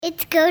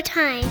It's go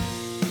time.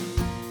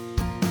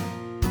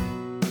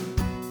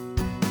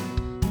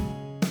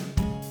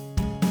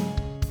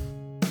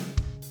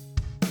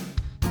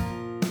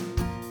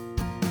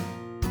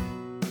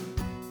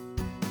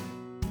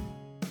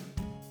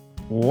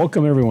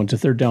 Welcome everyone to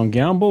Third Down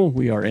Gamble.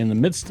 We are in the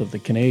midst of the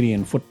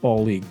Canadian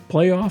Football League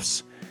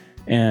playoffs,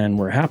 and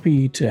we're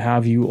happy to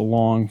have you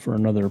along for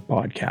another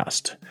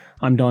podcast.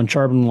 I'm Don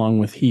Charbon along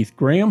with Heath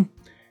Graham,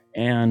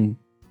 and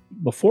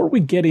before we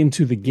get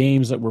into the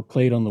games that were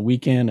played on the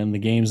weekend and the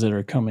games that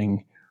are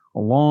coming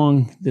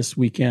along this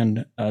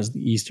weekend as the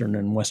Eastern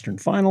and Western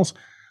finals,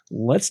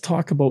 let's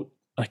talk about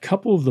a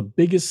couple of the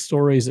biggest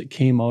stories that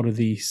came out of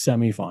the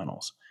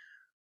semifinals.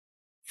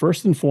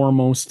 First and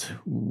foremost,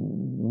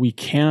 we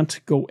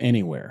can't go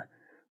anywhere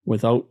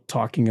without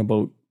talking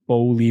about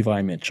Bo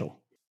Levi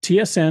Mitchell.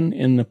 TSN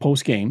in the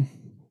post-game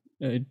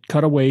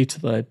cut away to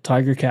the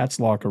Tiger Cats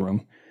locker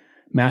room.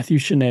 Matthew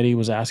Shinetti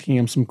was asking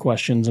him some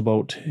questions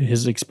about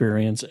his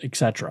experience,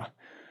 etc.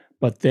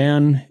 But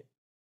then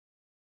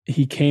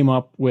he came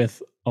up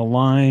with a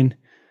line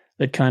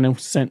that kind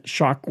of sent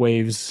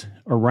shockwaves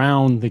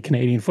around the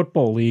Canadian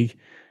Football League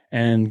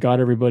and got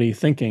everybody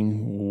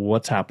thinking,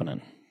 what's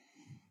happening?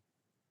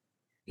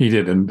 He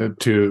did. And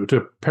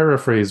to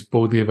paraphrase,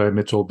 Bo Levi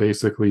Mitchell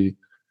basically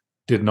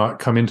did not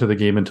come into the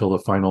game until the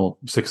final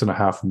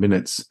 6.5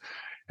 minutes.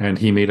 And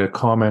he made a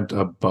comment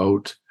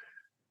about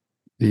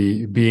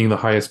being the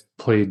highest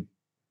paid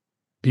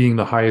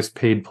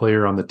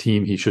player on the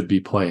team he should be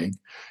playing,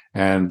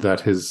 and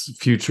that his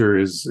future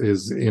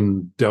is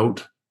in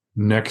doubt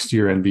next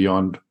year and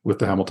beyond with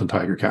the Hamilton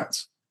Tiger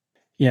Cats.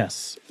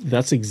 Yes,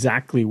 that's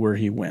exactly where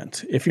he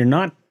went. If you're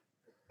not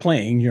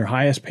playing your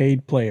highest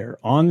paid player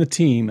on the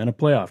team in a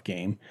playoff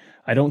game,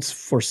 I don't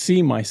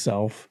foresee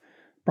myself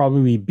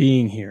probably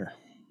being here,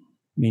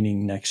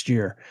 meaning next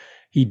year.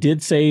 He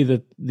did say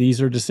that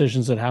these are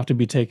decisions that have to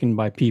be taken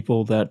by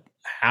people that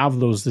have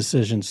those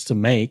decisions to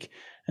make,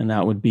 and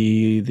that would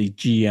be the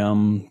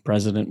GM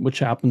president, which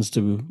happens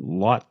to a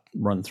lot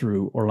run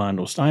through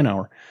Orlando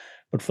Steinauer.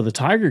 But for the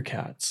Tiger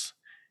Cats,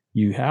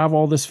 you have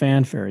all this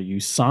fanfare. You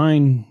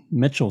sign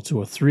Mitchell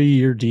to a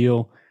 3-year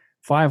deal,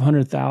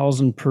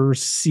 $500,000 per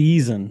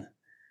season,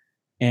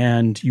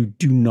 and you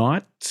do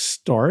not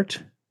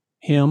start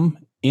him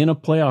in a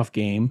playoff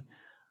game.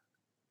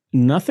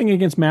 Nothing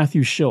against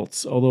Matthew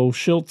Schultz, although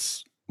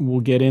Schultz,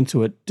 we'll get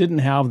into it, didn't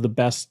have the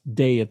best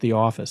day at the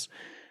office.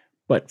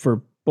 But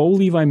for Bo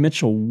Levi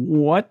Mitchell,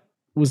 what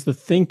was the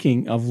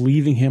thinking of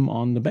leaving him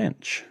on the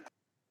bench?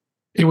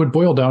 It would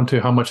boil down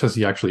to how much has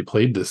he actually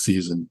played this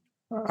season,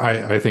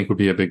 I think would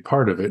be a big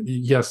part of it.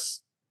 Yes,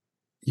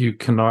 you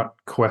cannot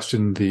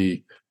question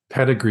the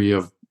pedigree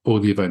of Bo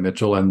Levi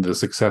Mitchell and the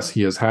success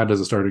he has had as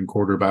a starting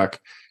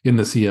quarterback in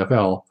the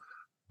CFL,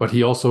 but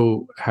he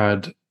also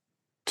had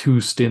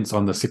 2 stints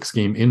on the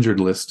 6-game injured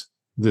list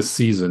this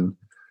season.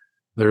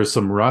 There's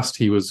some rust.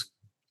 He was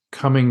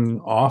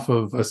coming off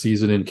of a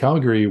season in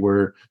Calgary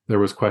where there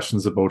was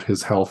questions about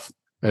his health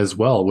as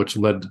well, which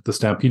led the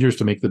Stampeders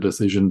to make the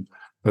decision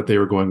that they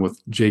were going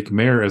with Jake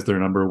Mayer as their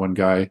number 1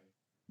 guy.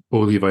 Bo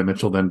Levi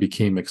Mitchell then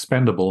became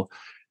expendable.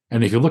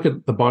 And if you look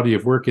at the body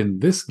of work in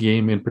this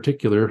game in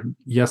particular,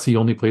 yes, he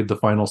only played the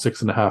final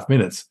 6.5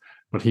 minutes,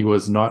 but he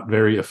was not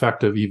very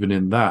effective even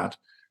in that.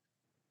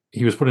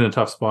 He was put in a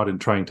tough spot in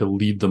trying to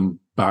lead them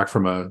back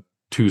from a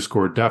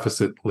 2-score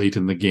deficit late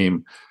in the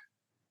game,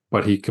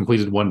 but he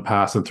completed 1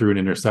 pass and threw an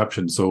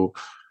interception. So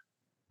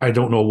I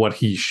don't know what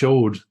he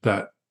showed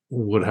that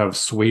would have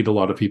swayed a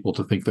lot of people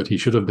to think that he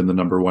should have been the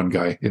number 1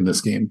 guy in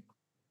this game.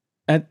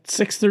 At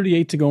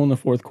 6:38 to go in the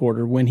fourth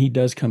quarter, when he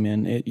does come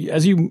in,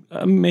 as you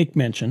make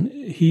mention,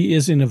 he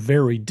is in a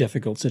very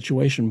difficult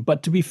situation.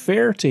 But to be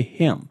fair to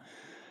him,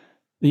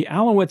 the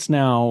Alouettes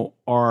now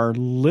are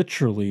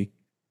literally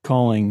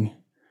calling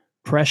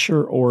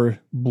pressure or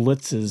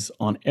blitzes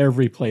on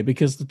every play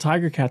because the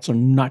Tiger Cats are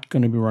not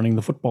going to be running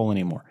the football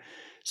anymore.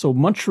 So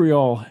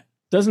Montreal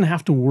doesn't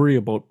have to worry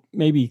about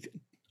maybe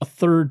a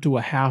third to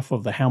a half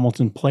of the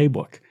Hamilton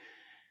playbook.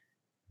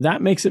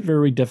 That makes it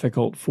very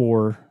difficult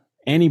for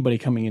anybody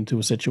coming into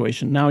a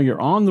situation. Now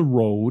you're on the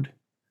road,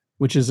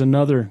 which is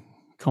another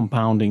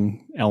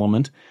compounding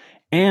element.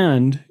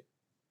 And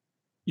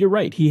you're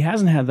right, he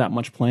hasn't had that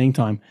much playing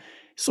time.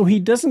 So he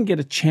doesn't get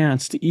a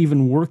chance to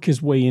even work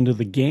his way into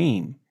the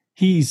game.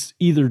 He's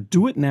either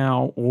do it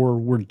now or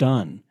we're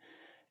done.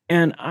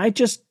 And I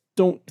just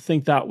don't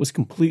think that was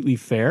completely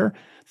fair.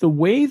 The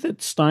way that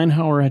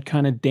Steinauer had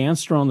kind of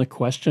danced around the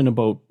question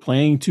about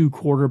playing 2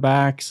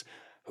 quarterbacks,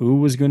 who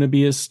was going to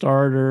be a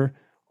starter,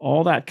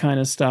 all that kind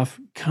of stuff,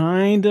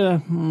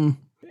 and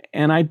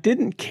I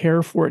didn't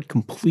care for it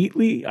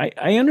completely.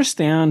 I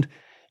understand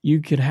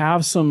you could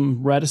have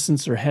some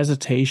reticence or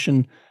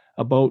hesitation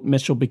about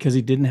Mitchell because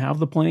he didn't have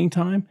the playing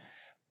time,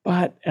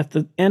 but at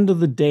the end of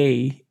the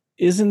day,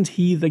 isn't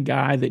he the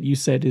guy that you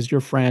said is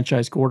your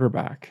franchise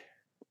quarterback?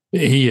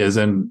 He is,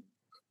 and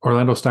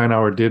Orlando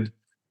Steinauer did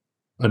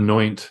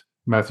anoint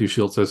Matthew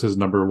Schultz as his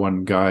number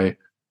 1 guy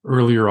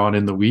earlier on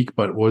in the week,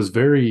 but was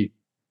very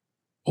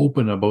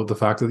open about the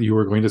fact that you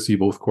were going to see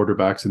both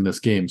quarterbacks in this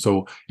game.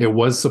 So it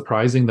was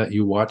surprising that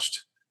you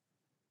watched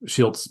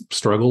Schultz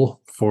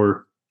struggle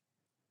for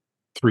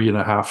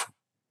 3.5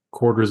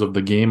 quarters of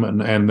the game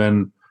and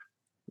then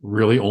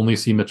really only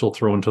see Mitchell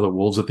throw into the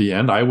wolves at the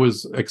end. I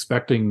was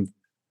expecting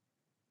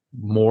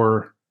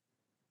more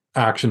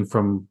action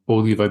from Bo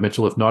Levi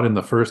Mitchell, if not in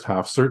the first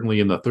half, certainly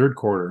in the third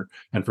quarter.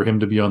 And for him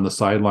to be on the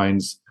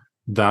sidelines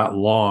that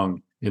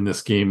long in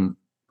this game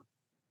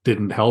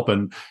didn't help.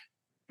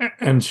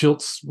 And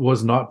Schultz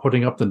was not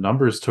putting up the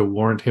numbers to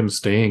warrant him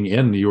staying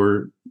in. You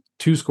were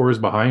 2 scores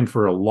behind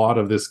for a lot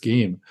of this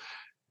game.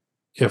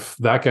 If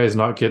that guy's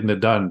not getting it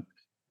done,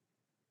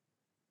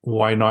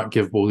 why not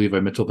give Bo Levi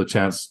Mitchell the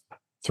chance?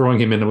 Throwing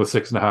him in with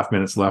 6.5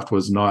 minutes left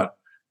was not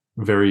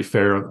very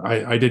fair.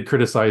 I did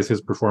criticize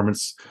his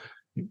performance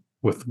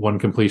with 1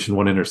 completion,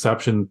 1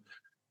 interception,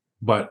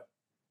 but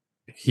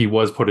he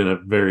was put in a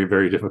very,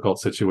 very difficult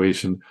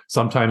situation.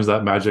 Sometimes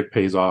that magic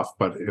pays off,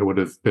 but it would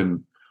have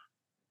been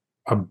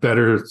a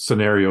better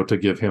scenario to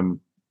give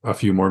him a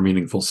few more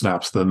meaningful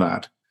snaps than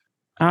that.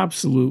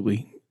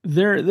 Absolutely.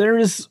 There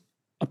is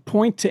a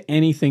point to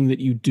anything that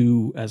you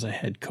do as a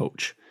head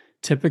coach.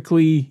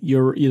 Typically,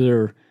 you're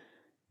either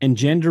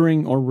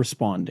engendering or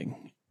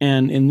responding.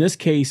 And in this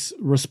case,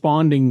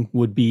 responding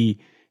would be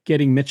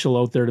getting Mitchell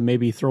out there to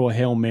maybe throw a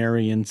Hail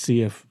Mary and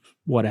see if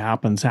what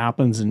happens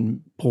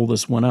and pull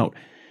this one out.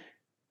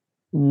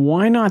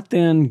 Why not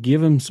then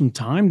give him some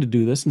time to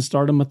do this and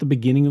start him at the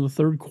beginning of the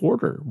third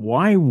quarter?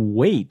 Why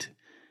wait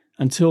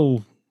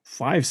until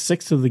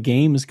 5/6 of the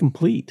game is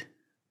complete?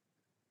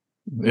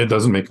 It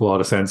doesn't make a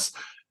lot of sense.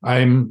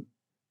 I'm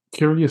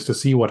curious to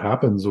see what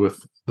happens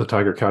with the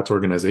Tiger Cats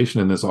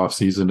organization in this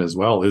offseason as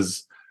well.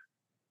 Is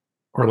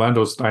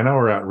Orlando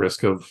Steinauer at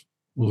risk of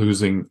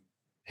losing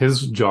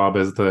his job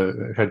as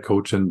the head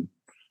coach and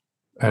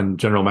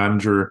general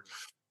manager?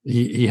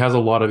 He has a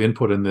lot of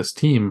input in this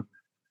team.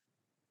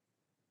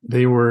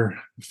 They were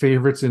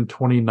favorites in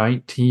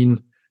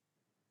 2019.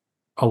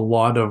 A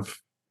lot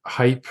of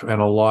hype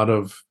and a lot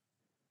of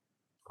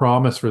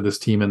promise for this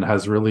team, and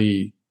has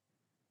really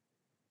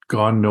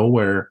gone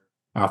nowhere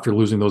after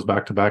losing those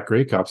back-to-back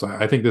Grey Cups.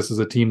 I think this is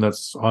a team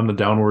that's on the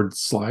downward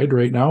slide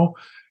right now.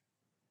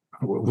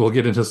 We'll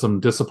get into some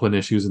discipline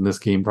issues in this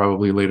game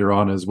probably later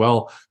on as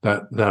well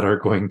that are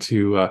going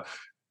to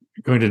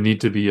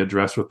need to be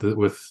addressed with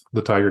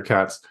the Tiger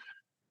Cats.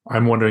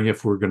 I'm wondering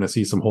if we're going to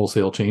see some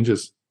wholesale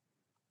changes.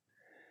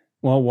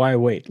 Well, why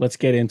wait? Let's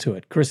get into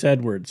it. Chris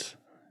Edwards,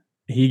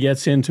 he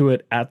gets into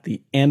it at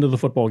the end of the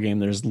football game.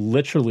 There's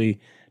literally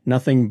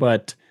nothing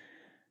but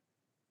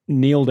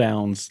kneel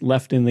downs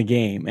left in the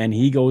game, and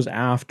he goes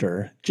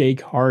after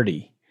Jake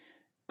Hardy,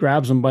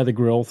 grabs him by the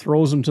grill,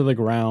 throws him to the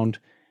ground,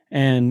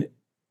 and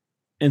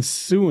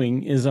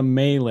ensuing is a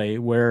melee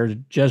where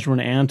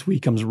Jesron Antwi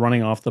comes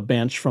running off the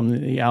bench from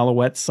the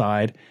Alouette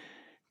side,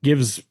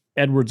 gives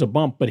Edwards a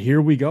bump, but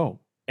here we go.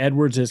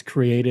 Edwards has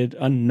created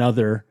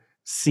another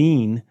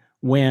scene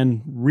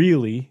when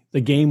really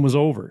the game was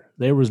over.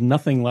 There was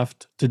nothing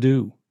left to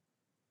do.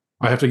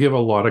 I have to give a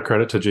lot of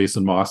credit to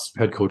Jason Moss,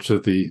 head coach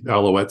of the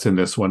Alouettes, in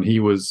this one. He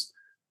was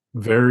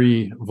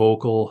very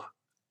vocal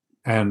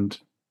and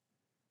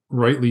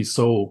rightly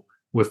so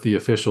with the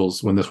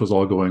officials when this was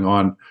all going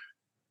on.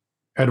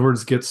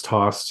 Edwards gets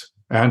tossed.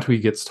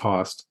 Antwi gets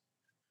tossed.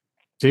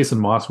 Jason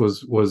Moss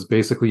was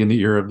basically in the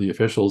ear of the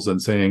officials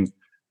and saying,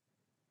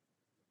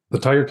 the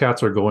Tiger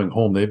Cats are going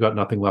home. They've got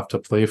nothing left to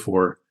play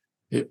for.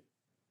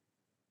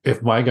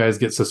 If my guys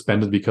get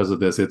suspended because of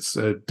this,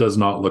 it does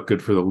not look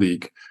good for the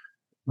league.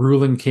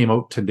 Ruling came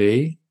out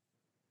today.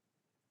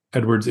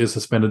 Edwards is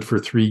suspended for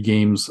 3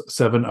 games.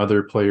 7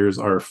 other players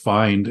are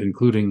fined,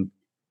 including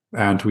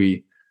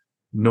Antwi.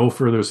 No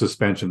further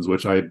suspensions,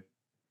 which I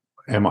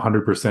am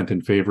 100%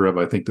 in favor of.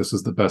 I think this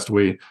is the best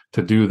way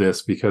to do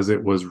this because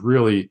it was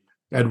really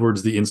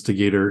Edwards, the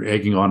instigator,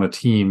 egging on a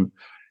team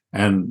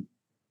and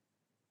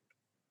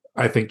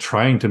I think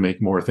trying to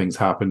make more things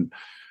happen.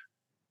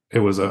 It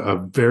was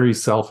a very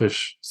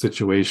selfish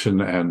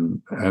situation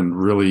and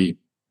really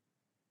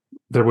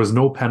there was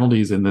no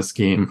penalties in this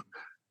game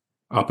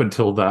up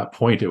until that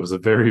point. It was a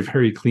very,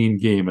 very clean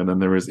game. And then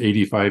there was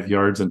 85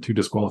 yards and 2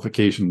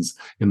 disqualifications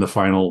in the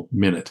final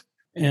minute.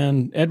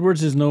 And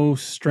Edwards is no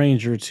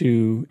stranger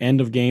to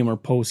end of game or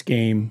post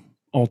game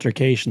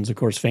altercations. Of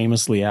course,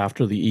 famously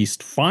after the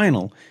East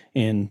Final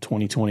in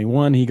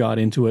 2021, he got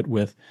into it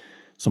with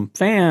some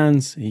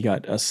fans. He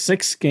got a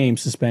 6-game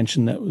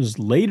suspension that was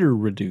later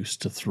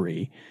reduced to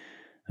 3.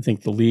 I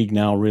think the league,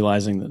 now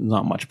realizing that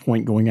not much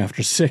point going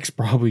after 6,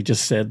 probably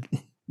just said,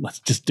 let's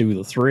just do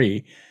the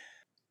 3.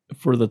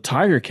 For the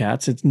Tiger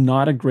Cats, it's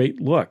not a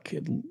great look.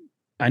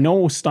 I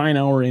know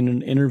Steinauer in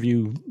an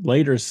interview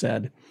later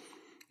said,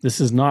 this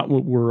is not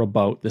what we're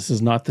about. This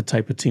is not the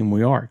type of team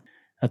we are.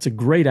 That's a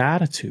great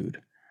attitude.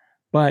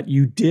 But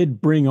you did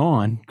bring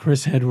on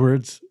Chris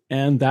Edwards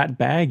and that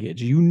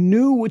baggage. You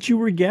knew what you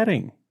were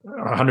getting.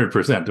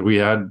 100%. We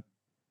had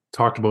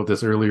talked about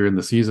this earlier in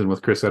the season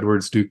with Chris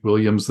Edwards, Duke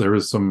Williams. There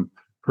was some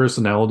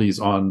personalities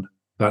on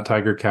that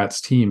Tiger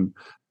Cats team,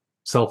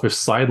 selfish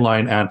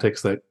sideline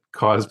antics that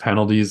cause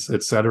penalties,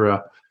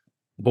 etc.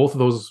 Both of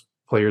those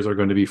players are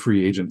going to be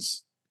free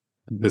agents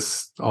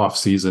this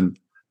offseason.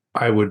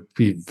 I would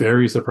be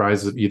very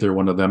surprised if either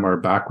one of them are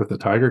back with the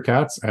Tiger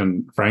Cats.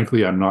 And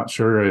frankly, I'm not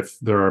sure if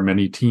there are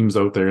many teams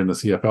out there in the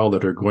CFL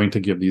that are going to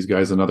give these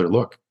guys another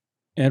look.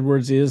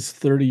 Edwards is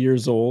 30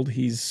 years old.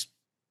 He's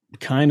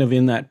kind of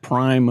in that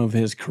prime of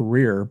his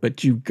career,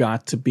 but you've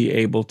got to be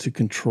able to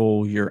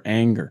control your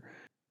anger.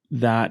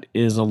 That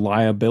is a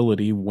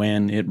liability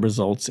when it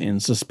results in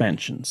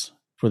suspensions.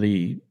 For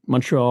the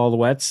Montreal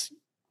Alouettes,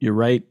 you're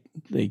right,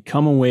 they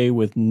come away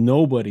with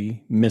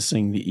nobody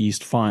missing the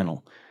East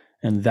Final.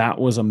 And that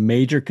was a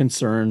major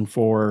concern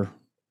for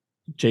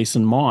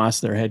Jason Moss,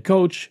 their head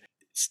coach,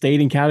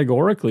 stating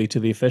categorically to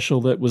the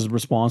official that was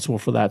responsible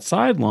for that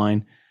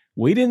sideline,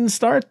 we didn't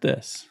start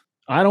this.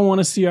 I don't want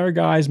to see our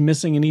guys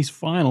missing an East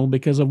Final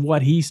because of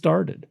what he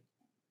started.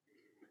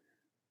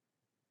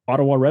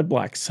 Ottawa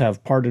Redblacks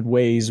have parted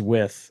ways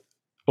with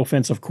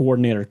offensive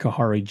coordinator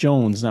Khari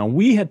Jones. Now,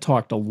 we had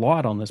talked a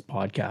lot on this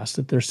podcast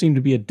that there seemed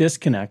to be a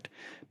disconnect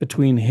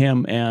between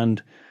him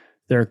and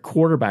their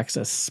quarterbacks,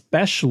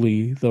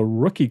 especially the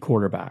rookie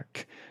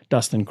quarterback,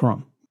 Dustin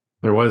Crum.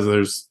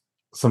 There's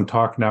some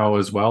talk now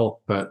as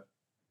well that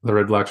the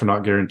Red Blacks are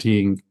not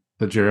guaranteeing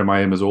that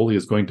Jeremiah Mazzoli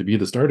is going to be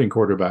the starting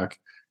quarterback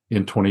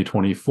in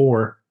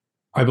 2024.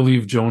 I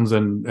believe Jones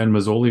and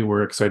Mazzoli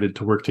were excited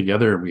to work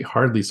together, and we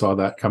hardly saw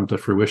that come to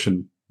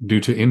fruition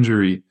due to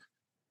injury.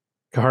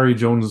 Khari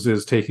Jones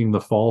is taking the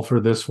fall for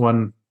this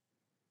one.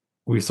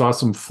 We saw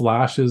some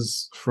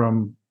flashes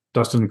from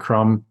Dustin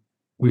Crum.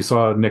 We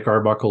saw Nick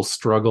Arbuckle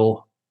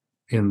struggle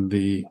in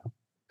the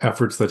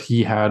efforts that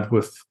he had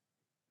with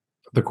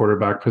the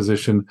quarterback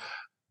position.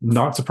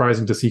 Not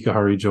surprising to see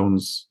Khari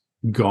Jones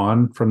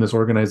gone from this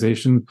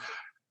organization.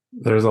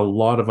 There's a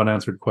lot of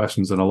unanswered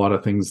questions and a lot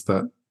of things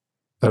that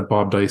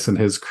Bob Dice and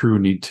his crew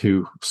need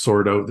to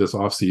sort out this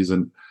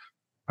offseason.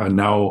 And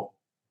now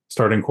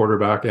starting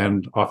quarterback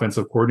and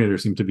offensive coordinator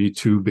seem to be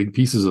two big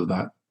pieces of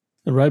that.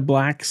 The Red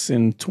Blacks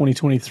in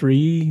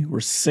 2023 were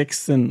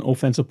 6th in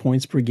offensive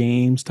points per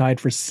game, tied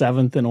for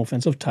 7th in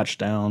offensive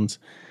touchdowns.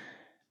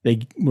 They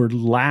were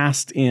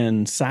last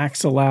in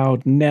sacks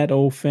allowed, net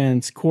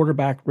offense,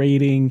 quarterback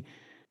rating.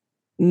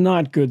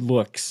 Not good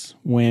looks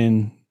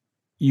when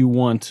you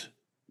want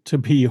to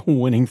be a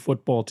winning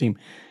football team.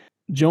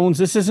 Jones,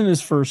 this isn't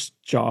his first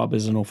job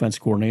as an offense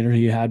coordinator.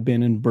 He had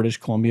been in British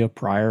Columbia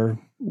prior,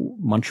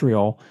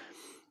 Montreal.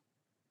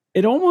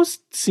 It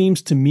almost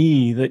seems to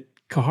me that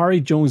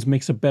Khari Jones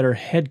makes a better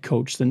head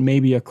coach than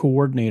maybe a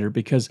coordinator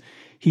because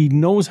he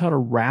knows how to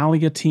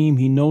rally a team.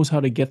 He knows how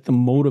to get them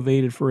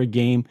motivated for a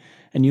game.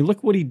 And you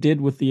look what he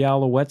did with the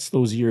Alouettes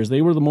those years.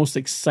 They were the most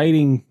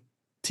exciting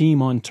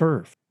team on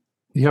turf.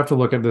 You have to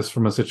look at this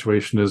from a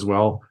situation as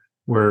well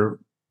where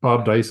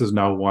Bob Dice is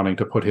now wanting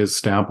to put his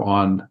stamp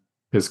on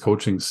his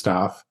coaching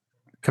staff.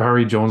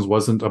 Khari Jones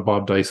wasn't a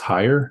Bob Dice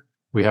hire.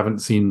 We haven't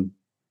seen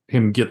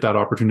him get that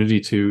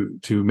opportunity to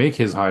make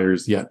his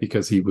hires yet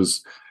because he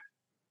was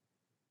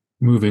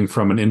moving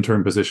from an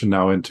interim position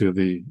now into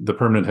the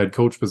permanent head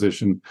coach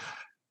position.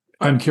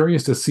 I'm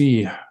curious to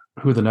see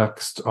who the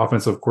next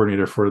offensive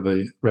coordinator for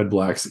the Red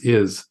Blacks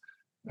is.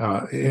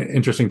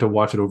 Interesting to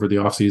watch it over the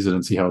offseason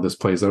and see how this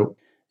plays out.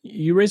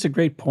 You raise a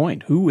great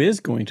point. Who is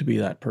going to be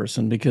that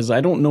person? Because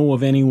I don't know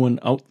of anyone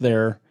out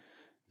there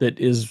that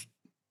is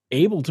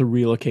able to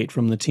relocate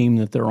from the team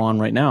that they're on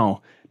right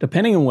now.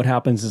 Depending on what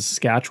happens in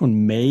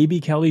Saskatchewan, maybe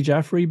Kelly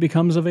Jeffrey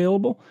becomes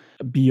available.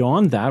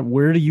 Beyond that,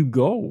 where do you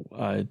go?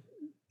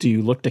 Do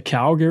you look to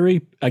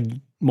Calgary?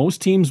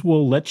 Most teams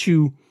will let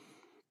you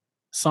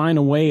sign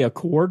away a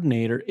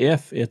coordinator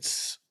if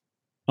it's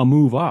a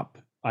move up,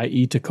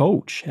 i.e. to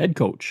coach, head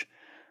coach,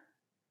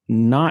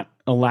 not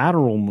a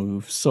lateral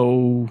move.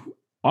 So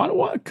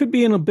Ottawa could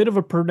be in a bit of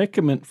a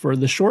predicament for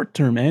the short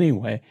term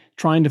anyway,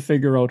 trying to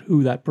figure out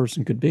who that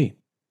person could be.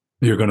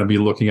 You're going to be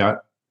looking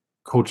at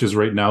coaches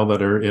right now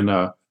that are in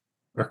a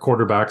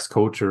quarterback's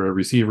coach or a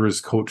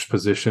receiver's coach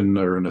position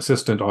or an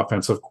assistant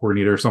offensive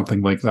coordinator,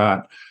 something like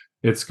that.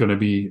 It's going to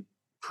be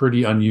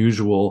pretty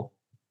unusual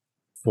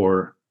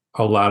for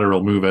a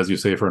lateral move, as you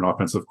say, for an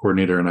offensive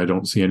coordinator. And I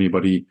don't see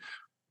anybody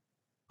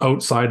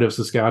outside of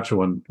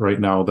Saskatchewan right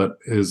now that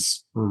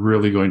is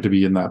really going to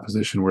be in that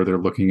position where they're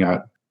looking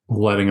at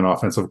letting an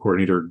offensive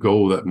coordinator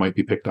go that might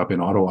be picked up in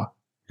Ottawa.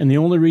 And the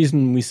only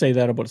reason we say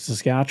that about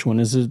Saskatchewan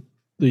is that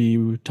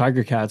the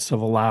Tiger Cats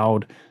have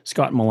allowed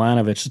Scott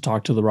Milanovich to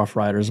talk to the Rough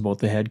Riders about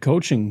the head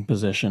coaching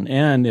position.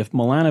 And if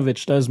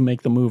Milanovich does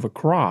make the move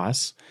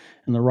across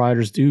and the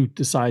Riders do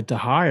decide to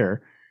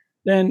hire,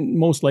 then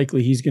most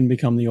likely he's going to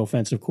become the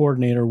offensive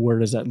coordinator. Where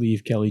does that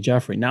leave Kelly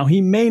Jeffrey? Now,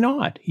 he may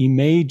not. He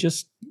may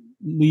just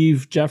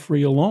leave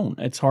Jeffrey alone.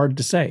 It's hard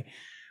to say.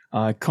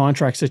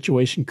 Contract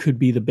situation could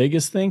be the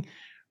biggest thing.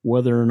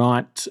 Whether or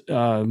not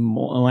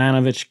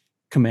Milanovich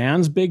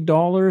commands big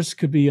dollars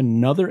could be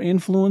another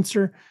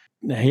influencer.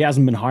 He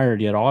hasn't been hired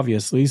yet,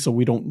 obviously, so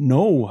we don't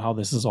know how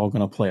this is all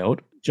going to play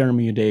out.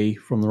 Jeremy Uday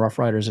from the Rough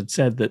Riders had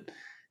said that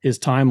his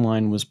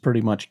timeline was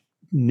pretty much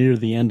near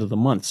the end of the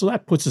month. So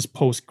that puts us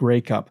post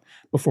Grey Cup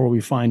before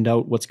we find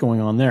out what's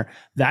going on there.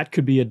 That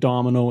could be a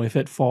domino. If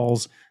it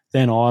falls,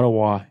 then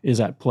Ottawa is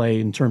at play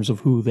in terms of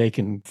who they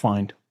can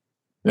find.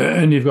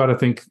 And you've got to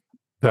think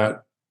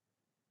that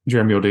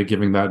Jeremy O'Day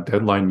giving that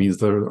deadline means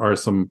there are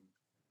some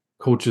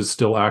coaches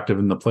still active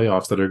in the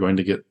playoffs that are going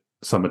to get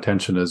some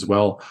attention as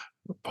well.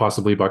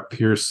 Possibly Buck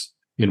Pierce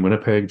in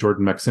Winnipeg,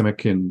 Jordan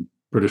Maximic in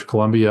British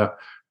Columbia.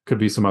 Could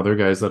be some other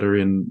guys that are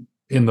in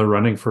the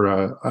running for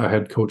a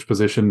head coach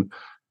position.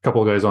 A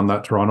couple of guys on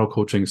that Toronto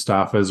coaching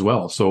staff as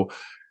well. So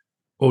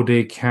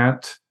O'Day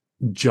can't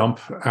jump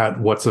at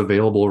what's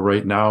available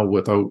right now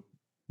without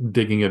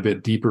digging a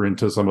bit deeper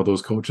into some of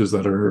those coaches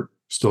that are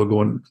still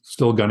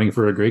gunning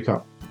for a Grey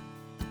Cup.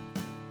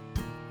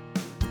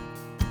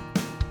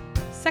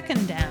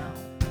 Second down.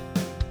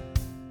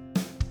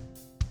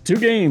 2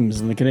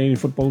 games in the Canadian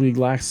Football League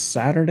last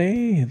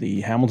Saturday.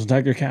 The Hamilton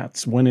Tiger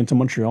Cats went into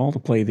Montreal to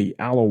play the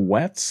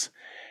Alouettes.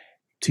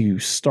 To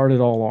start it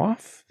all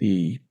off,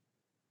 the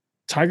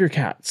Tiger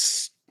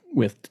Cats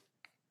with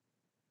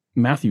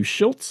Matthew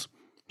Schultz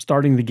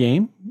starting the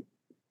game.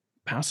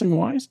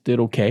 Passing-wise, did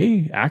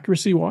okay.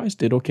 Accuracy-wise,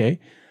 did okay.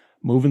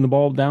 Moving the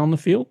ball down the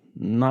field,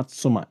 not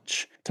so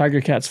much. Tiger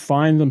Cats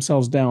find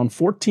themselves down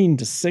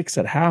 14-6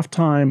 at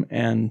halftime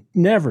and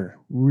never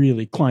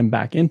really climb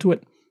back into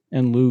it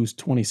and lose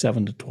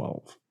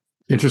 27-12.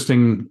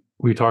 Interesting.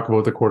 We talk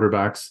about the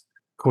quarterbacks.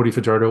 Cody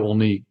Fajardo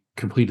only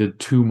completed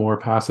 2 more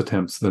pass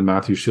attempts than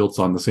Matthew Schultz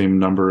on the same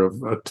number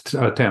of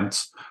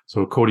attempts.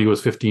 So Cody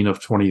was 15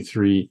 of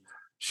 23.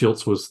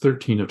 Schultz was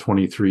 13 of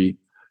 23.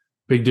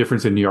 Big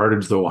difference in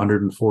yardage, though,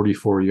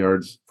 144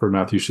 yards for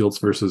Matthew Schultz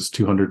versus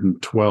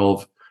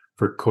 212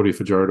 for Cody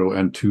Fajardo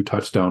and 2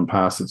 touchdown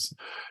passes.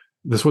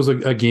 This was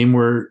a game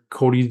where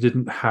Cody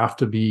didn't have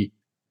to be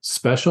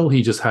special.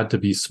 He just had to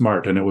be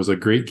smart, and it was a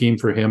great game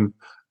for him.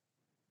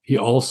 He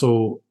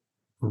also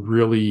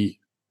really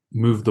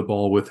moved the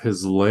ball with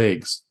his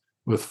legs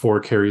with 4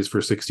 carries for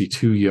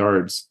 62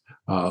 yards,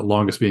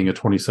 longest being a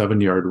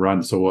 27-yard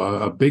run. So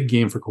a big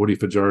game for Cody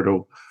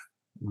Fajardo.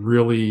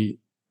 Really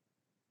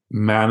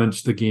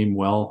managed the game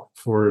well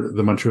for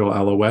the Montreal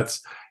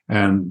Alouettes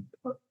and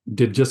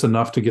did just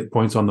enough to get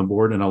points on the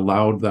board and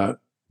allowed that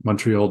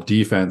Montreal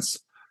defense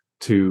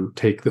to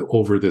take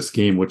over this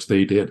game, which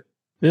they did.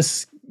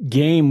 This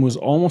game was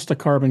almost a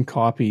carbon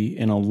copy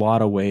in a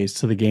lot of ways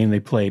to the game they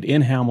played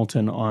in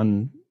Hamilton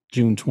on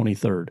June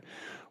 23rd,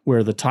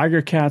 where the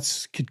Tiger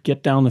Cats could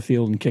get down the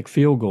field and kick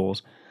field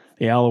goals.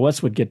 The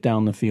Alouettes would get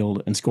down the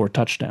field and score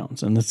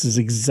touchdowns. And this is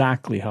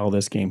exactly how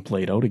this game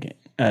played out again,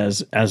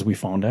 as we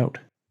found out.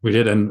 We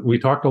did, and we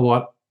talked a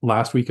lot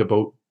last week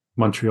about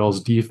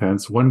Montreal's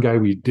defense. One guy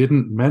we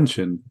didn't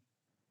mention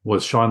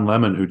was Sean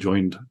Lemon, who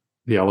joined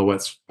the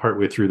Alouettes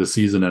partway through the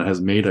season and has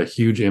made a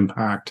huge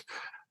impact.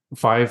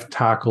 5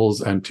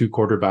 tackles and 2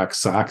 quarterback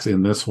sacks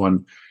in this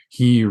one.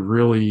 He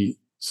really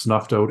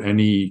snuffed out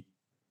any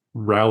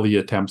rally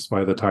attempts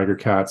by the Tiger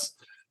Cats.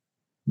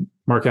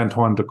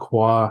 Marc-Antoine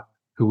Dequoy,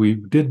 who we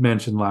did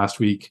mention last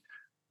week,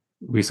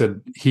 we said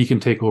he can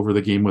take over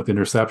the game with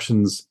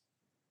interceptions.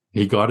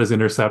 He got his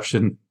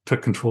interception,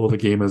 took control of the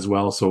game as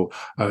well. So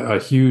a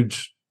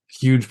huge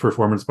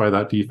performance by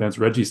that defense.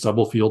 Reggie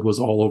Stubblefield was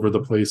all over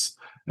the place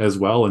as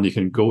well, and you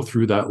can go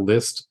through that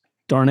list.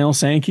 Darnell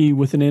Sankey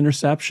with an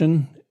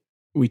interception.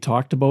 We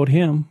talked about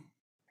him.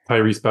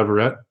 Tyrese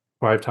Beverett,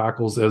 5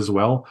 tackles as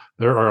well.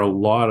 There are a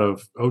lot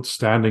of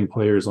outstanding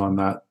players on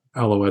that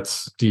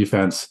Alouettes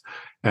defense.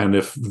 And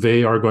if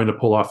they are going to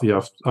pull off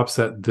the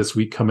upset this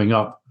week coming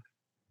up,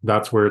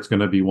 that's where it's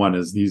going to be won,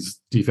 is these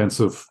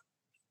defensive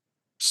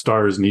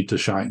stars need to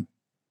shine.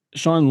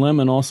 Sean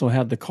Lemon also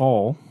had the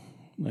call,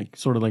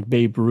 sort of like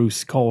Babe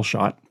Ruth's call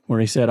shot, where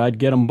he said, I'd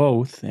get them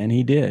both. And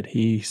he did.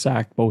 He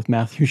sacked both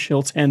Matthew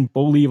Schultz and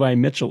Bo Levi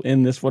Mitchell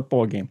in this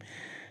football game.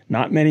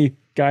 Not many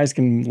guys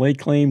can lay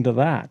claim to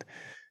that.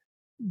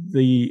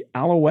 The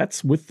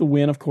Alouettes, with the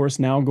win, of course,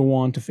 now go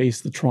on to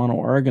face the Toronto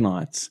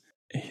Argonauts.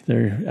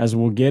 As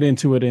we'll get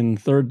into it in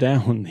third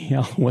down, the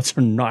Alouettes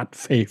are not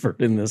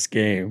favored in this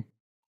game.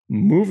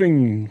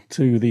 Moving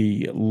to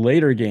the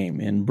later game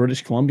in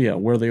British Columbia,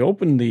 where they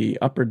opened the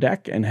upper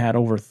deck and had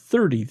over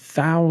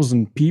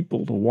 30,000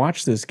 people to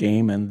watch this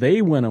game, and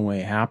they went away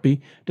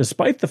happy,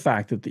 despite the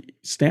fact that the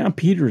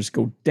Stampeders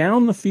go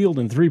down the field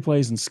in 3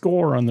 plays and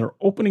score on their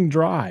opening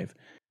drive.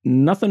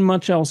 Nothing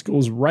much else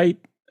goes right,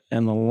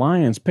 and the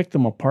Lions pick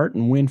them apart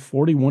and win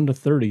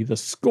 41-30, the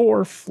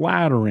score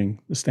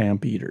flattering the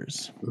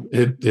Stampeders.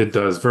 It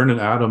does. Vernon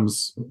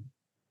Adams,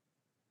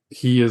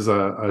 he is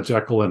a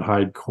Jekyll and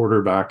Hyde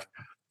quarterback.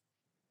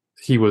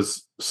 He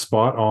was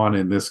spot on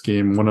in this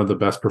game. One of the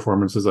best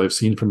performances I've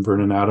seen from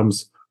Vernon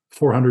Adams.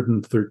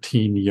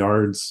 413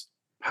 yards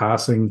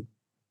passing,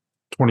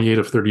 28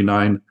 of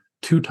 39,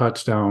 2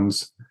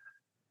 touchdowns,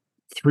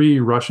 3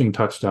 rushing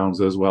touchdowns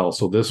as well.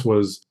 So this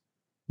was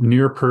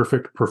near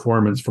perfect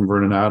performance from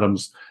Vernon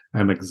Adams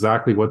and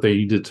exactly what they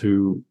needed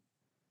to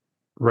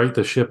right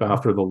the ship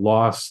after the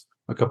loss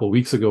a couple of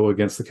weeks ago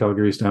against the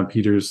Calgary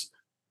Stampeders.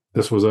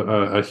 This was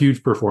a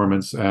huge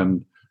performance,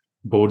 and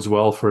bodes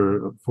well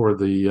for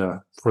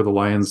the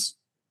Lions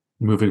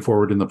moving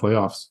forward in the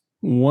playoffs.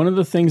 One of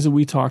the things that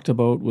we talked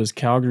about was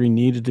Calgary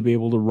needed to be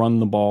able to run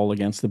the ball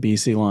against the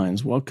BC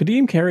Lions. Well,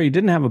 Khari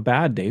didn't have a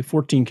bad day,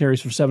 14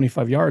 carries for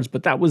 75 yards,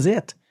 but that was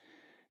it.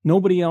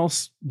 Nobody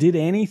else did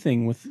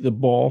anything with the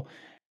ball.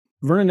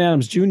 Vernon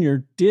Adams Jr.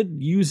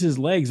 did use his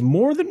legs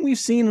more than we've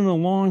seen in a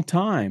long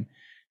time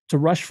to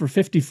rush for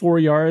 54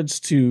 yards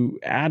to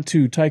add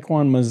to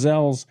Taekwon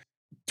Mazel's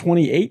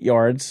 28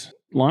 yards.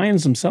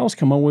 Lions themselves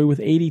come away with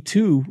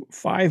 82,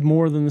 5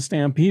 more than the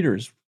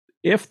Stampeders.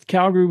 If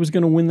Calgary was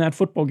going to win that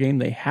football game,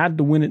 they had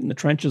to win it in the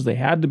trenches. They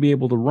had to be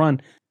able to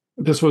run.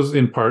 This was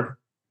in part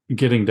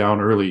getting down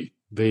early.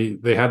 They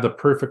had the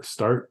perfect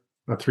start,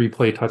 a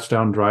 3-play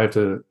touchdown drive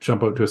to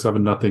jump out to a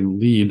 7-0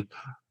 lead.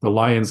 The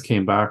Lions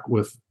came back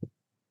with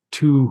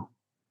 2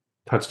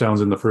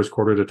 touchdowns in the first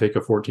quarter to take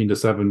a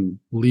 14-7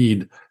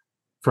 lead.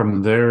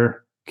 From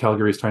there,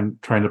 Calgary's trying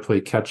to play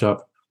catch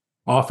up.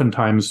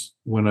 Oftentimes,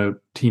 when a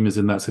team is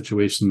in that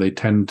situation, they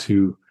tend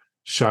to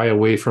shy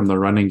away from the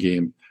running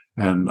game.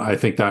 And I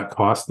think that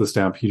cost the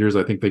Stampeders.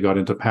 I think they got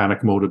into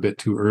panic mode a bit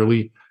too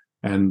early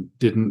and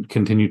didn't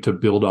continue to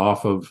build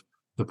off of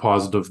the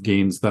positive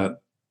gains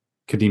that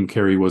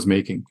Khari was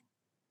making.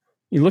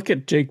 You look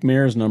at Jake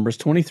Maier's numbers,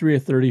 23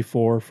 of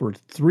 34 for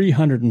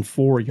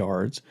 304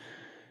 yards,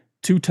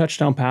 2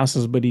 touchdown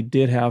passes, but he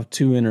did have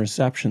 2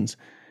 interceptions.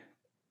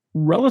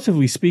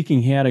 Relatively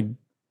speaking, he had a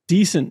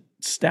decent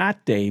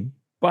stat day,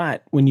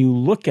 but when you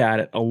look at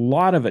it, a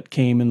lot of it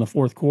came in the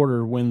fourth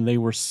quarter when they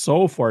were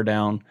so far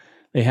down,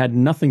 they had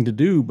nothing to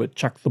do but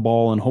chuck the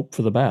ball and hope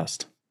for the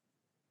best.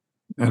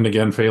 And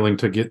again, failing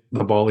to get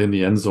the ball in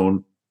the end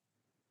zone.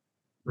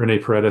 Rene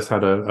Paredes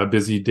had a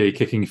busy day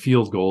kicking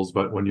field goals,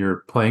 but when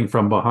you're playing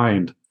from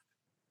behind,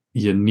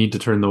 you need to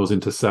turn those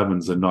into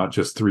 7s and not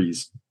just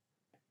 3s.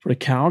 For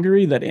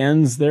Calgary, that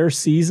ends their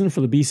season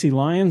for the BC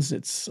Lions.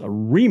 It's a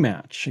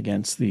rematch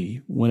against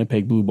the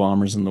Winnipeg Blue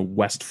Bombers in the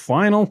West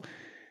Final.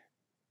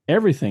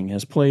 Everything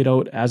has played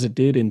out as it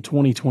did in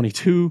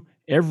 2022.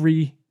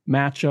 Every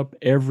matchup,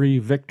 every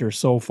victor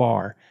so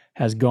far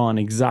has gone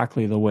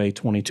exactly the way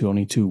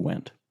 2022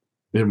 went.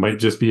 It might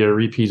just be a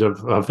repeat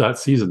of that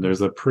season.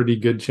 There's a pretty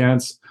good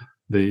chance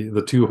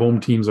the 2 home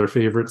teams are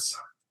favorites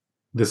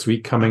this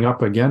week coming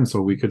up again,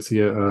 so we could see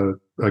a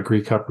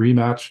Grey Cup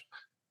rematch.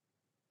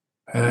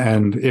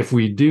 And if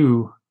we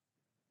do,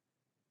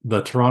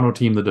 the Toronto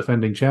team, the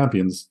defending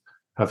champions,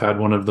 have had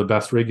one of the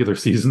best regular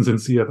seasons in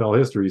CFL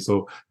history,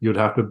 so you'd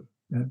have to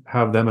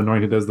have them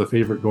anointed as the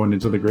favorite going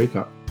into the Grey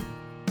Cup.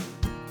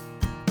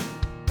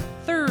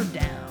 Third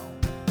down.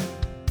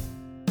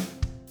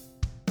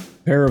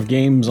 Pair of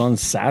games on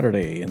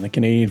Saturday in the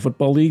Canadian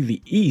Football League,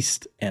 the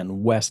East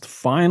and West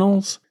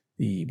Finals.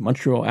 The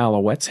Montreal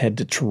Alouettes head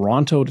to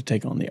Toronto to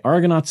take on the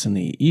Argonauts in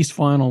the East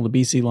Final. The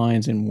BC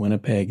Lions in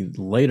Winnipeg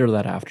later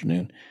that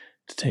afternoon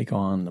to take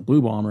on the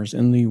Blue Bombers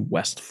in the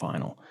West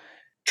Final.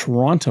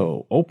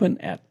 Toronto open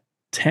at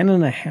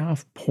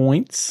 10.5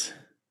 points.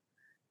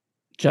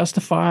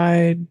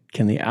 Justified.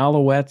 Can the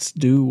Alouettes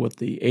do what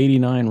the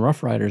 89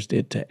 Rough Riders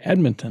did to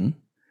Edmonton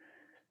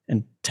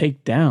and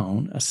take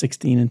down a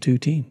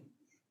 16-2 team?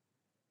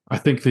 I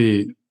think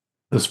the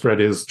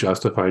spread is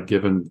justified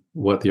given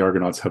what the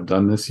Argonauts have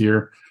done this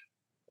year.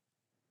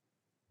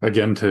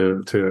 Again,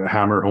 to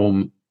hammer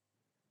home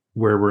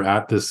where we're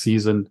at this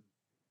season,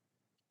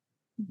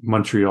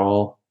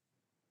 Montreal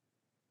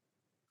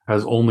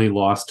has only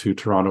lost to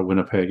Toronto,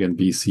 Winnipeg, and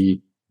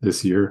BC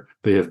this year.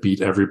 They have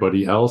beat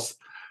everybody else.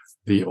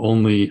 The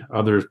only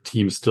other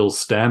teams still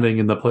standing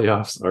in the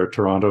playoffs are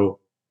Toronto,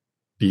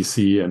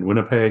 BC, and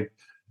Winnipeg.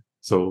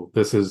 So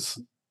this is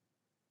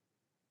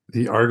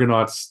the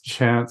Argonauts'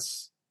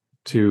 chance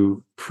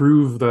to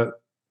prove that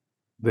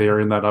they are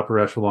in that upper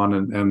echelon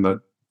and that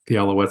the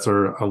Alouettes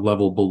are a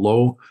level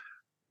below.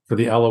 For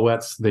the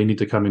Alouettes, they need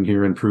to come in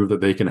here and prove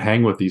that they can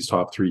hang with these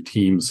top 3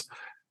 teams.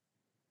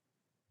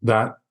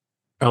 That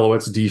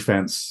Alouettes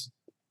defense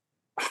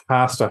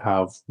has to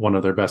have one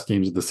of their best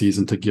games of the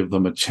season to give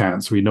them a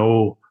chance. We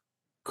know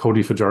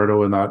Cody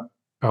Fajardo and that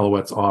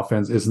Alouettes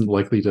offense isn't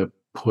likely to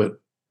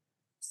put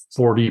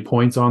 40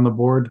 points on the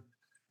board.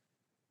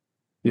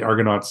 The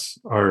Argonauts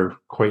are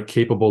quite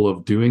capable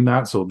of doing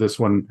that. So this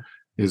one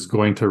is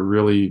going to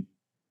really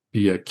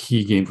be a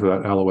key game for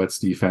that Alouettes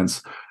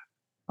defense.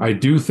 I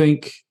do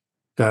think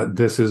that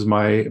this is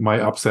my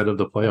upset of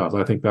the playoffs.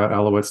 I think that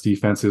Alouettes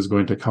defense is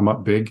going to come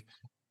up big,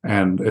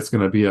 and it's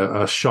going to be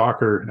a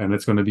shocker, and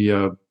it's going to be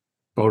about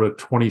a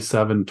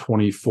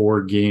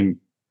 27-24 game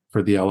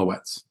for the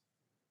Alouettes.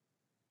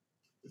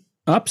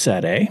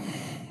 Upset, eh?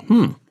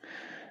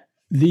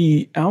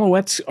 The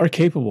Alouettes are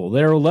capable.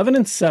 They're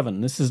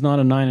 11-7. This is not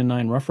a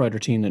 9-9 Rough Rider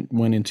team that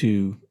went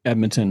into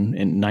Edmonton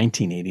in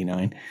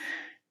 1989.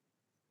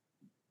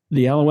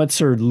 The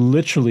Alouettes are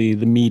literally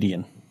the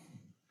median.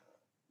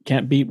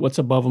 Can't beat what's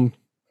above them.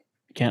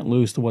 Can't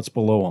lose to what's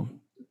below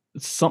them.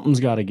 Something's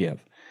got to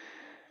give.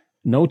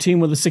 No team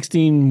with a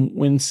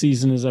 16-win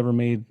season has ever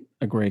made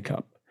a Grey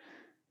Cup.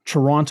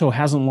 Toronto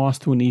hasn't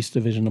lost to an East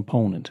Division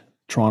opponent.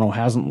 Toronto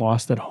hasn't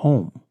lost at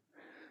home.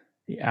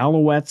 The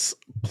Alouettes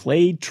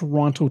played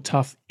Toronto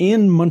tough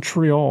in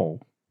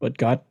Montreal, but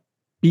got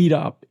beat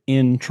up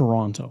in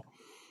Toronto.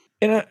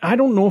 And I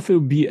don't know if it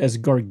would be as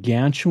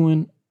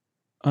gargantuan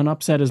an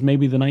upset as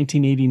maybe the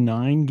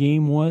 1989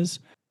 game was.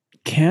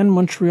 Can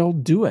Montreal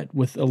do it?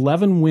 With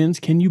 11 wins,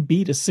 can you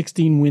beat a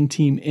 16-win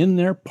team in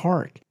their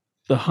park?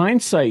 The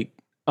hindsight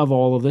of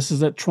all of this is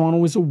that Toronto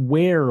was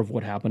aware of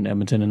what happened to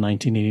Edmonton in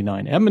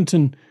 1989.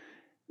 Edmonton,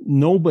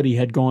 nobody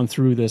had gone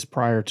through this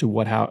prior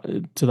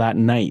to to that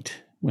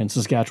night when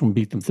Saskatchewan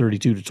beat them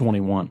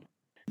 32-21.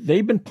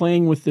 They've been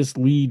playing with this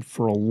lead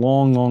for a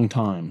long, long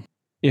time.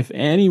 If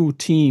any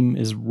team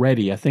is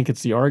ready, I think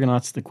it's the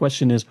Argonauts. The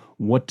question is,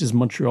 what does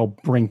Montreal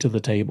bring to the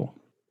table?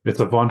 It's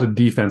a vaunted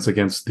defense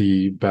against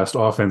the best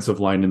offensive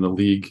line in the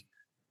league.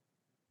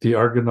 The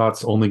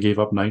Argonauts only gave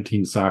up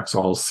 19 sacks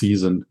all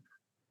season.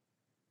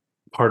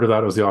 Part of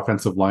that was the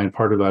offensive line.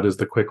 Part of that is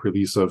the quick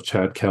release of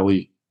Chad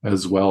Kelly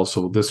as well.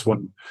 So this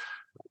one,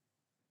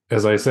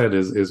 as I said,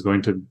 is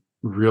going to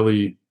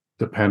really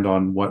depend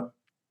on what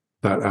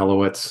that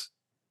Alouettes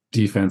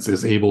defense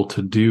is able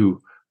to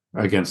do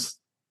against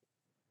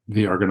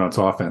the Argonauts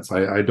offense.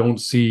 I don't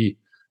see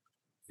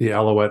the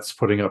Alouettes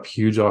putting up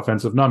huge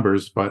offensive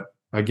numbers, but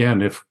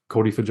again, if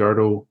Cody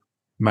Fajardo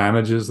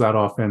manages that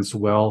offense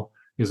well,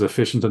 is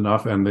efficient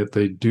enough, and that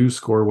they do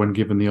score when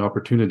given the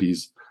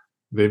opportunities,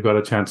 they've got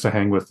a chance to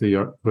hang with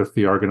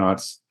the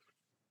Argonauts.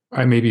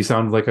 I maybe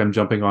sound like I'm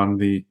jumping on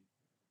the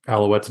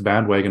Alouettes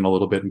bandwagon a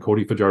little bit, and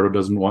Cody Fajardo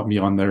doesn't want me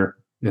on there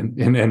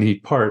in any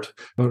part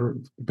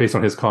based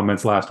on his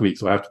comments last week.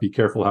 So I have to be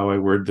careful how I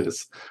word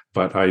this.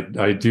 But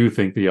I do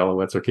think the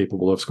Alouettes are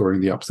capable of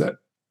scoring the upset.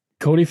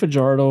 Cody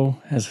Fajardo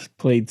has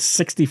played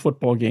 60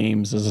 football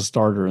games as a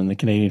starter in the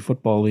Canadian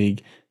Football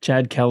League.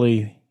 Chad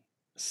Kelly,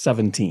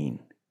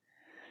 17.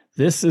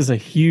 This is a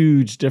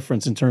huge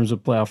difference in terms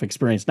of playoff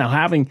experience. Now,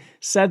 having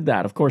said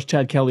that, of course,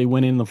 Chad Kelly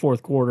went in the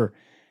fourth quarter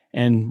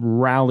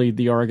and rallied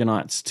the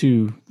Argonauts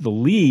to the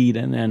lead,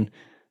 and then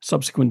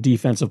subsequent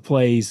defensive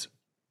plays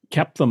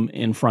kept them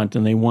in front,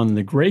 and they won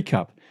the Grey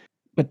Cup.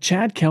 But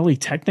Chad Kelly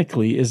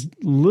technically is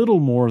little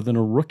more than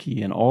a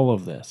rookie in all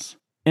of this.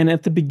 And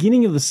at the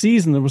beginning of the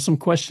season, there was some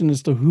question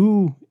as to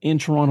who in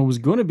Toronto was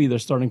going to be their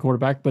starting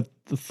quarterback, but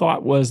the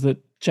thought was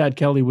that Chad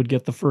Kelly would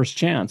get the first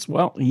chance.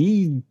 Well,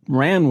 he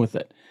ran with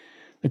it.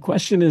 The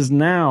question is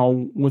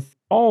now, with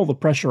all the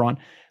pressure on,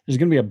 there's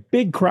going to be a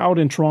big crowd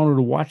in Toronto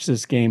to watch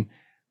this game.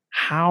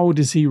 How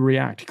does he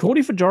react?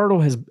 Cody Fajardo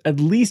has at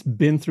least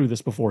been through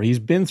this before. He's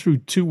been through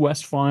 2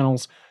 West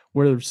Finals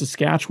where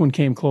Saskatchewan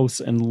came close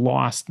and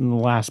lost in the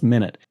last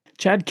minute.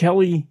 Chad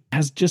Kelly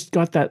has just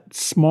got that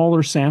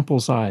smaller sample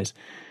size.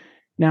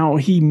 Now,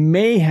 he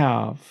may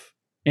have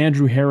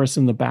Andrew Harris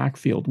in the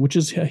backfield, which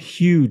is a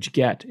huge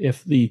get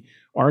if the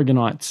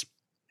Argonauts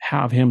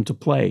have him to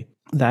play.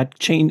 That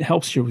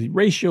helps your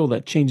ratio,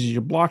 that changes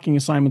your blocking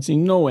assignments. You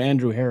know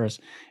Andrew Harris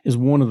is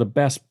one of the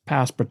best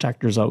pass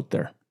protectors out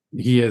there.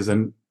 He is,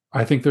 and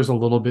I think there's a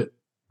little bit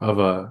of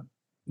a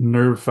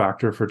nerve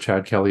factor for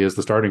Chad Kelly as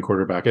the starting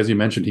quarterback. As you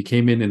mentioned, he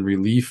came in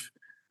relief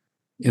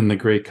in the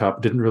Grey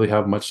Cup, didn't really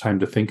have much time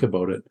to think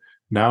about it.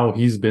 Now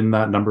he's been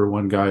that number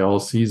one guy all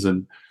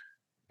season,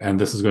 and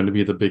this is going to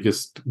be the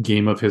biggest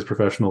game of his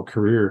professional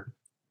career.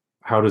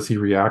 How does he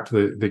react?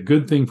 The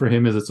good thing for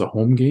him is it's a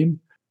home game.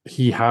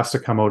 He has to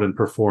come out and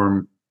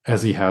perform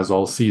as he has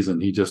all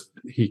season.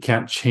 He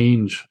can't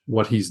change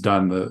what he's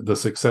done. The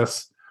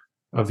success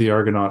of the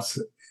Argonauts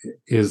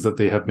is that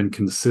they have been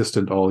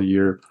consistent all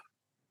year.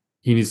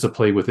 He needs to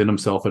play within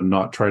himself and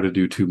not try to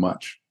do too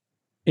much.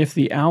 If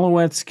the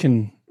Alouettes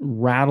can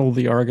rattle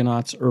the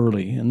Argonauts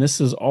early, and this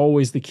is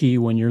always the key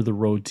when you're the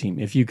road team,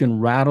 if you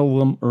can rattle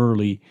them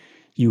early,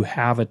 you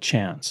have a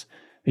chance,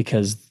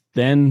 because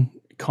then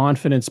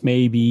confidence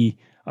may be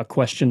a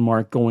question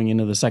mark going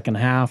into the second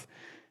half.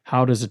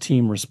 How does a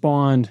team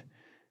respond?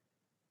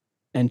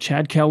 And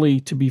Chad Kelly,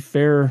 to be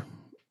fair,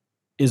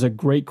 is a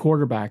great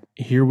quarterback.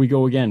 Here we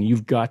go again.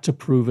 You've got to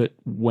prove it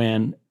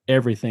when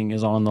everything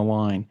is on the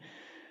line.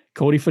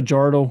 Cody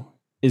Fajardo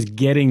is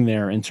getting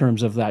there in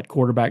terms of that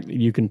quarterback that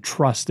you can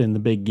trust in the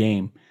big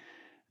game.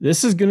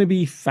 This is going to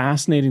be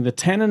fascinating. The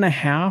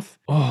 10.5,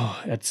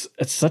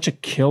 it's such a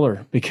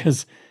killer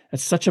because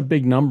it's such a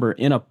big number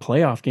in a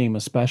playoff game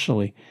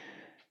especially.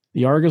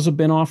 The Argos have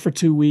been off for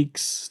 2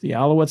 weeks. The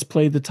Alouettes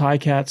played the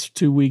Ticats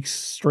 2 weeks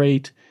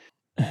straight.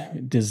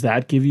 Does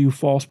that give you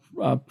false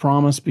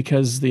promise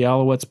because the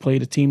Alouettes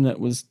played a team that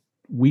was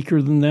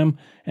weaker than them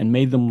and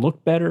made them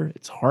look better?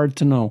 It's hard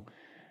to know.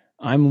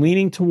 I'm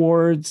leaning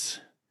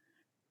towards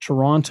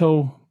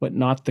Toronto, but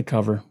not the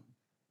cover.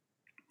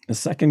 The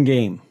second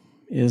game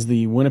is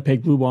the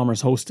Winnipeg Blue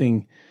Bombers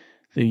hosting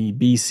the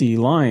BC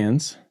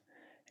Lions,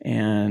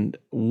 and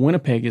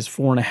Winnipeg is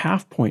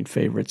 4.5-point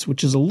favorites,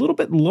 which is a little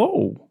bit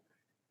low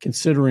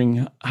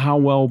considering how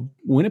well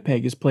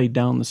Winnipeg has played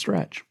down the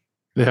stretch.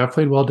 They have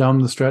played well down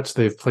the stretch.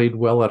 They've played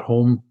well at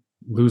home,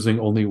 losing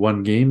only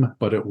 1 game,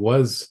 but it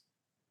was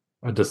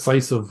a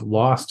decisive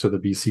loss to the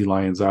BC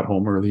Lions at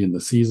home early in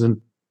the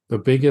season. The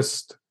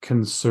biggest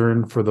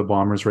concern for the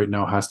Bombers right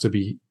now has to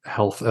be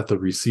health at the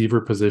receiver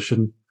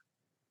position.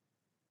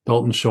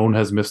 Dalton Schoen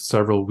has missed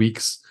several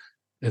weeks.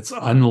 It's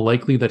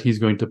unlikely that he's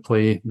going to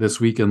play this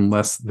week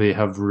unless they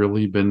have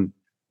really been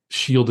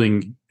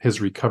shielding his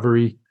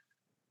recovery.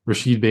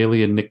 Rasheed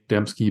Bailey and Nick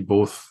Dembski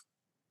both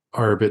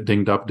are a bit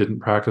dinged up, didn't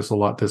practice a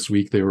lot this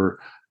week. They were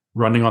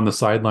running on the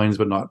sidelines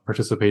but not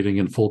participating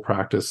in full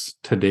practice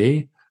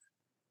today.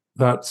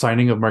 That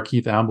signing of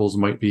Markeith Ambles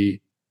might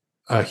be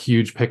a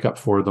huge pickup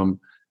for them.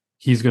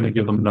 He's going to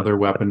give them another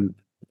weapon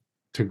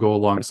to go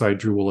alongside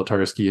Drew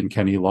Wolotarski and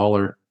Kenny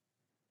Lawler,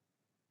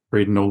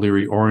 Braden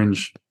O'Leary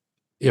Orange,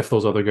 if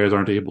those other guys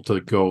aren't able to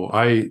go.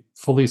 I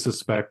fully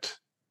suspect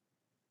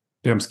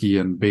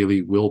Dembski and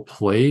Bailey will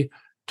play.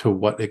 To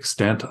what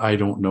extent, I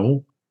don't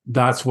know.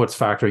 That's what's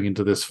factoring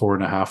into this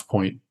 4.5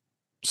 point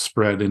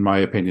spread, in my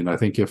opinion. I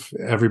think if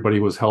everybody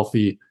was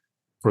healthy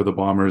for the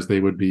Bombers, they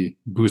would be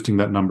boosting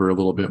that number a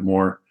little bit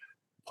more.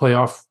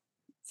 Playoff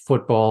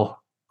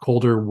football,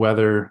 colder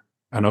weather,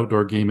 an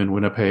outdoor game in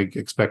Winnipeg.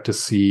 Expect to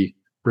see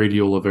Brady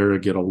Oliveira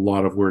get a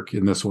lot of work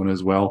in this one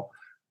as well.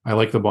 I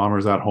like the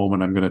Bombers at home,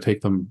 and I'm going to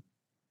take them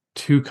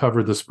to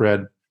cover the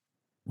spread.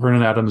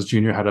 Vernon Adams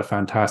Jr. had a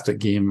fantastic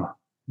game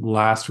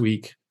last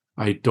week.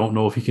 I don't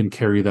know if he can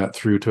carry that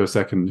through to a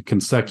second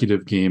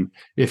consecutive game.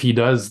 If he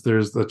does,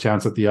 there's the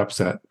chance at the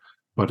upset.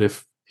 But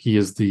if he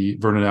is the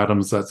Vernon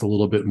Adams that's a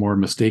little bit more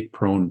mistake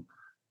prone,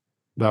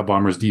 that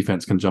Bombers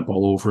defense can jump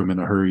all over him in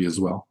a hurry as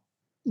well.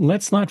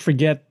 Let's not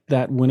forget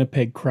that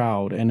Winnipeg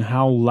crowd and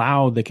how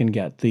loud they can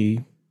get. The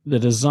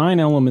design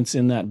elements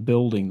in that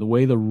building, the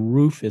way the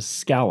roof is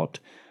scalloped,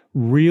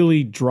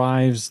 really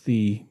drives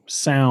the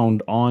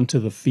sound onto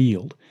the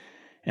field.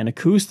 And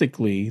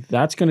acoustically,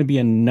 that's going to be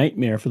a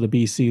nightmare for the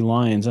BC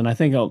Lions. And I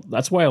think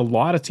that's why a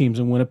lot of teams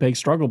in Winnipeg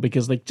struggle,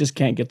 because they just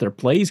can't get their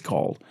plays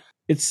called.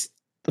 It's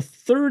the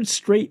third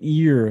straight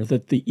year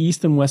that the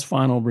East and West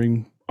Final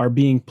are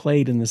being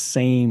played in the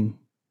same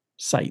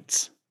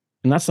sites.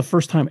 And that's the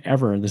first time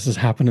ever this has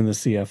happened in the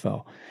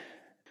CFL.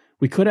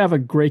 We could have a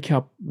Grey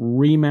Cup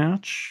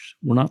rematch.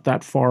 We're not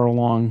that far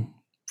along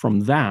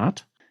from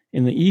that.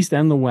 In the East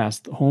and the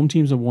West, the home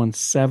teams have won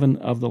 7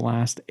 of the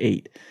last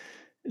 8.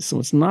 So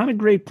it's not a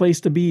great place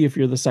to be if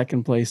you're the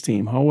second place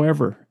team.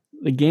 However,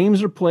 the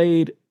games are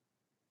played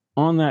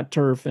on that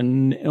turf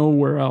and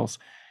nowhere else.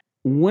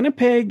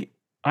 Winnipeg,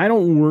 I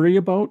don't worry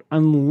about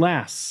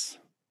unless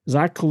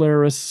Zach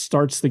Collaros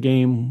starts the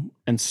game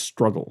and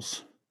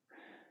struggles.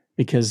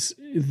 Because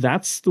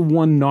that's the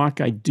one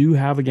knock I do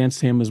have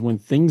against him, is when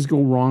things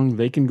go wrong,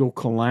 they can go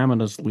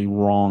calamitously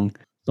wrong.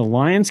 The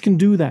Lions can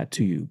do that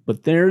to you,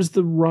 but there's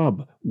the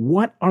rub.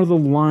 What are the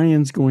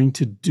Lions going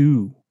to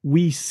do?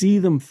 We see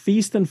them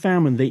feast and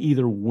famine. They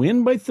either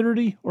win by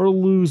 30 or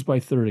lose by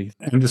 30.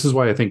 And this is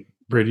why I think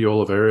Brady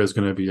Oliveira is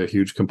going to be a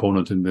huge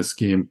component in this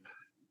game.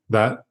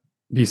 That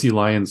BC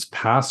Lions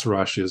pass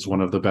rush is one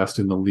of the best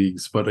in the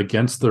leagues, but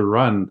against the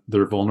run,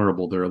 they're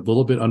vulnerable. They're a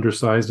little bit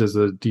undersized as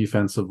a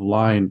defensive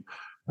line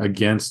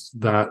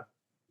against that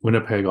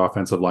Winnipeg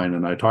offensive line.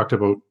 And I talked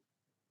about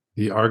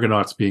the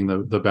Argonauts being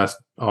the best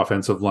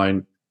offensive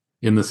line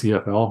in the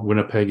CFL.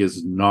 Winnipeg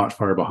is not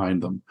far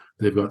behind them.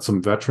 They've got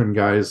some veteran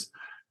guys.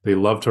 They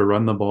love to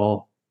run the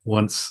ball.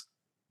 Once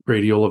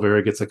Brady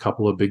Oliveira gets a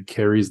couple of big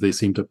carries, they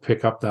seem to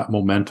pick up that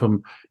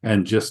momentum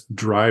and just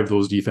drive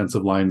those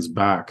defensive lines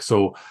back.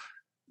 So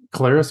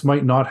Collaros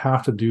might not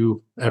have to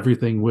do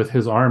everything with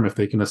his arm if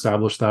they can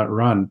establish that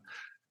run.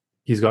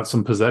 He's got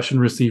some possession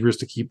receivers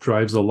to keep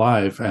drives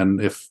alive. And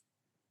if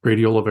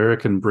Brady Oliveira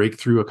can break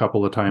through a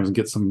couple of times and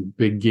get some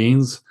big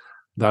gains,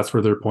 that's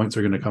where their points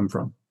are going to come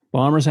from.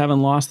 Bombers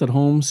haven't lost at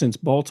home since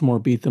Baltimore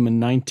beat them in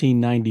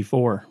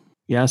 1994.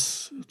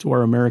 Yes, to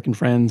our American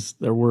friends,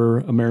 there were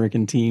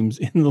American teams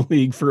in the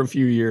league for a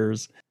few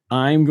years.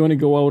 I'm going to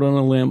go out on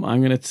a limb.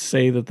 I'm going to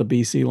say that the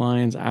BC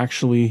Lions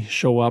actually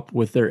show up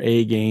with their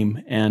A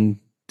game and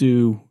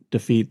do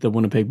defeat the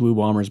Winnipeg Blue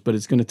Bombers, but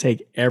it's going to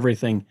take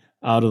everything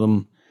out of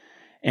them.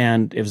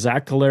 And if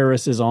Zach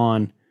Collaros is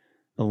on,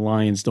 the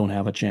Lions don't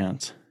have a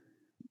chance.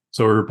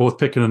 So we're both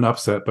picking an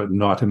upset, but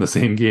not in the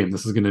same game.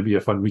 This is going to be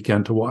a fun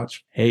weekend to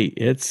watch. Hey,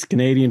 it's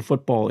Canadian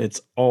football. It's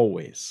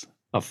always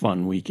a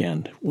fun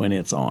weekend when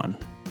it's on.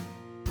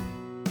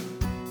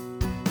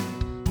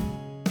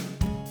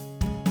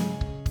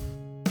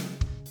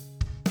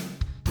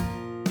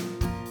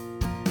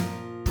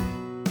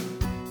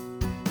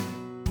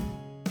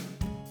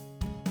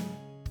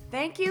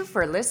 Thank you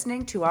for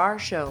listening to our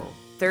show.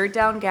 Third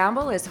Down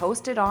Gamble is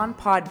hosted on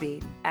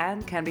Podbean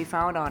and can be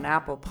found on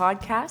Apple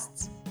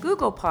Podcasts,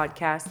 Google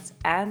Podcasts,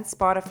 and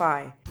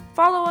Spotify.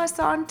 Follow us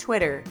on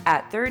Twitter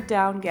at Third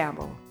Down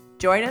Gamble.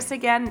 Join us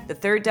again, the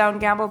Third Down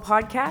Gamble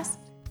podcast,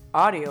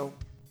 audio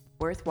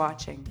worth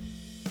watching.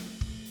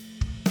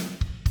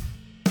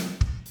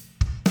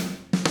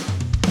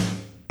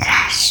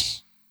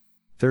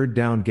 Third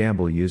Down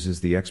Gamble uses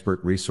the expert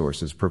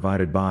resources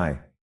provided by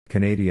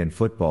Canadian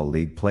Football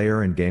League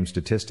player and game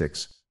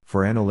statistics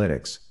for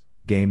analytics,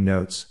 game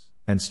notes,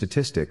 and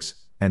statistics,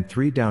 and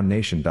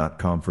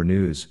 3downnation.com for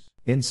news,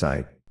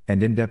 insight,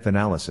 and in-depth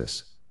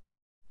analysis.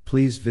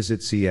 Please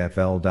visit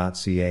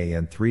cfl.ca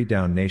and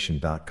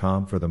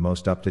 3downnation.com for the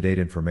most up-to-date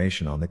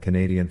information on the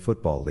Canadian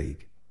Football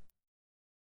League.